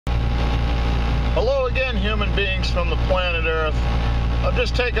human beings from the planet Earth. I'm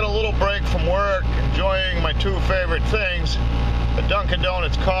just taking a little break from work, enjoying my two favorite things, a Dunkin'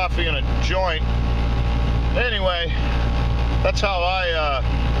 Donuts coffee and a joint. Anyway, that's how I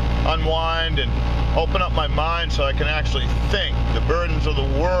unwind and open up my mind so I can actually think. The burdens of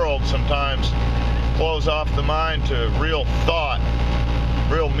the world sometimes close off the mind to real thought,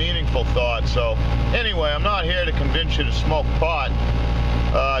 real meaningful thought. So anyway, I'm not here to convince you to smoke pot.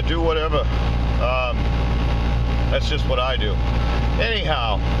 Do whatever. That's just what I do.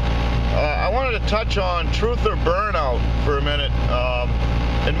 Anyhow, I wanted to touch on truth or burnout for a minute.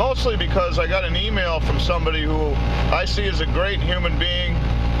 And mostly because I got an email from somebody who I see as a great human being,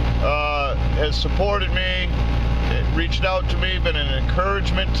 has supported me, reached out to me, been an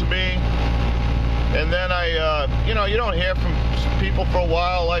encouragement to me. And then you don't hear from people for a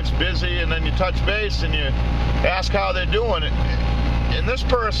while, life's busy, and then you touch base and you ask how they're doing. And this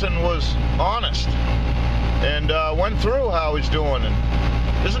person was honest and went through how he's doing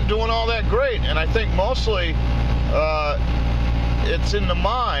and isn't doing all that great. And I think mostly it's in the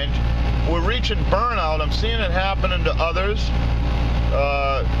mind. We're reaching burnout. I'm seeing it happening to others.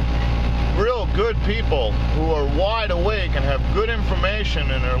 Real good people who are wide awake and have good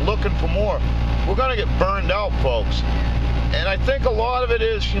information and are looking for more. We're going to get burned out, folks. And I think a lot of it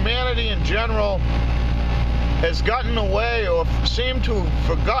is humanity in general has gotten away or seemed to have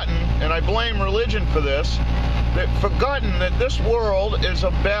forgotten, and I blame religion for this, forgotten that this world is a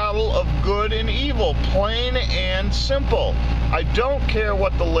battle of good and evil, plain and simple. I don't care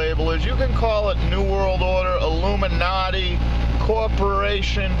what the label is. You can call it New World Order, Illuminati,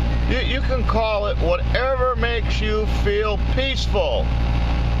 corporation. You can call it whatever makes you feel peaceful.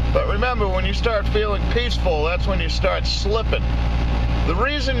 But remember, when you start feeling peaceful, that's when you start slipping. The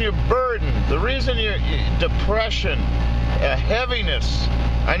reason you're burdened, the reason you're depression, heaviness,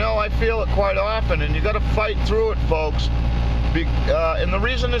 I know I feel it quite often, and you got to fight through it, folks. And the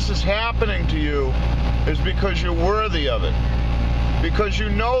reason this is happening to you is because you're worthy of it, because you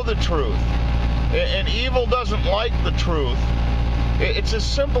know the truth. And evil doesn't like the truth. It's as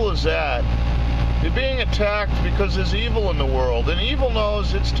simple as that. You're being attacked because there's evil in the world, and evil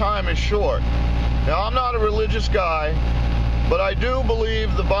knows its time is short. Now, I'm not a religious guy, but I do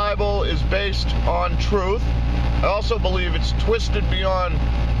believe the Bible is based on truth. I also believe it's twisted beyond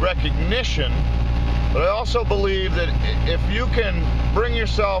recognition, but I also believe that if you can bring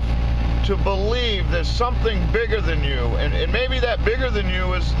yourself to believe there's something bigger than you, and maybe that bigger than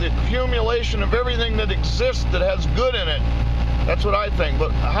you is the accumulation of everything that exists that has good in it. That's what I think.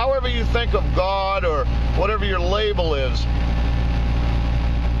 But however you think of God or whatever your label is,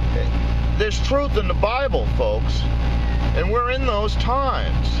 there's truth in the Bible, folks. And we're in those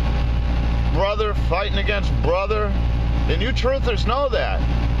times. Brother fighting against brother. And you truthers know that.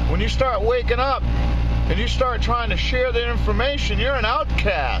 When you start waking up and you start trying to share the information, you're an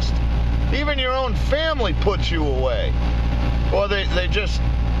outcast. Even your own family puts you away. Or they just,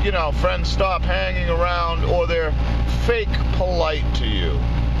 friends stop hanging around, or they're fake polite to you.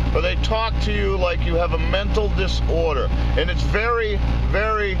 Or they talk to you like you have a mental disorder. And it's very,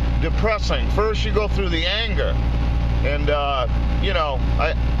 very depressing. First you go through the anger. And,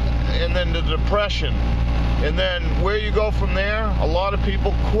 and then the depression. And then where you go from there, a lot of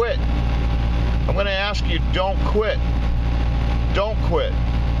people quit. I'm going to ask you, don't quit. Don't quit.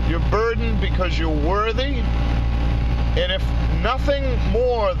 You're burdened because you're worthy. And if nothing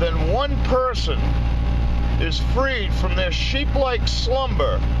more than one person is freed from their sheep-like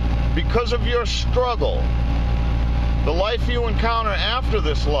slumber because of your struggle, the life you encounter after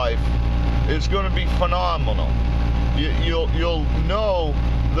this life is going to be phenomenal. You'll know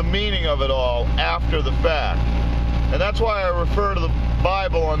the meaning of it all after the fact. And that's why I refer to the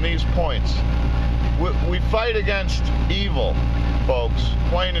Bible on these points. We fight against evil, folks,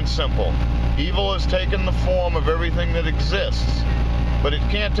 plain and simple. Evil has taken the form of everything that exists, but it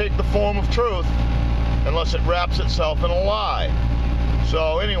can't take the form of truth unless it wraps itself in a lie.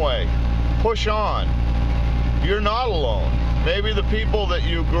 So anyway, push on. You're not alone. Maybe the people that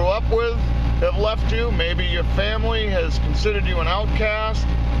you grew up with have left you. Maybe your family has considered you an outcast.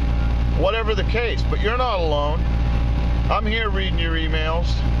 Whatever the case, but you're not alone. I'm here reading your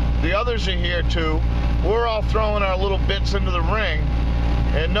emails. The others are here too. We're all throwing our little bits into the ring.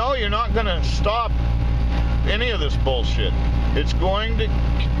 And no, you're not going to stop any of this bullshit. It's going to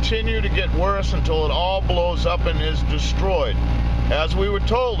continue to get worse until it all blows up and is destroyed, as we were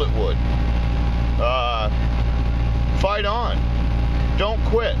told it would. Fight on. Don't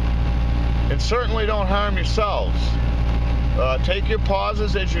quit. And certainly don't harm yourselves. Take your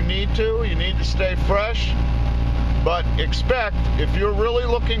pauses as you need to. You need to stay fresh. But expect, if you're really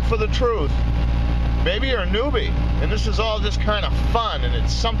looking for the truth, Maybe you're a newbie, and this is all just kind of fun, and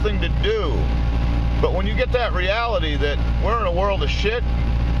it's something to do. But when you get that reality that we're in a world of shit,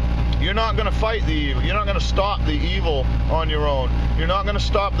 you're not going to fight the evil. You're not going to stop the evil on your own. You're not going to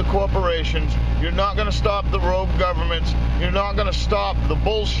stop the corporations. You're not going to stop the rogue governments. You're not going to stop the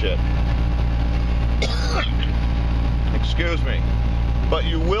bullshit. Excuse me. But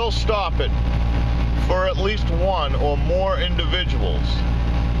you will stop it for at least one or more individuals.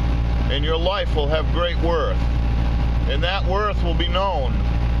 And your life will have great worth. And that worth will be known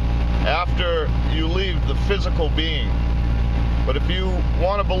after you leave the physical being. But if you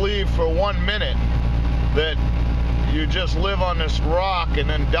want to believe for 1 minute that you just live on this rock and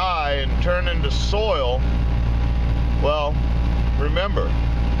then die and turn into soil, well, remember,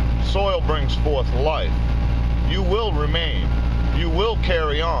 soil brings forth life. You will remain. You will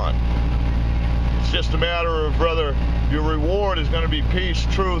carry on. It's just a matter of whether your reward is going to be peace,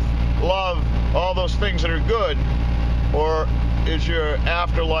 truth, love, all those things that are good, or is your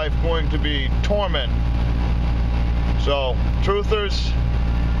afterlife going to be torment? So, truthers,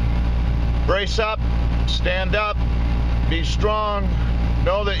 brace up, stand up, be strong,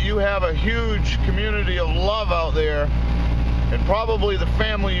 know that you have a huge community of love out there, and probably the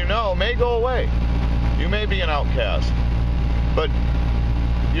family you know may go away. You may be an outcast, but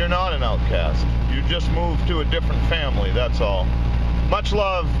you're not an outcast. You just moved to a different family, that's all. Much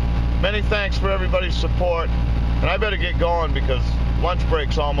love, many thanks for everybody's support, and I better get going because lunch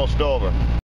break's almost over.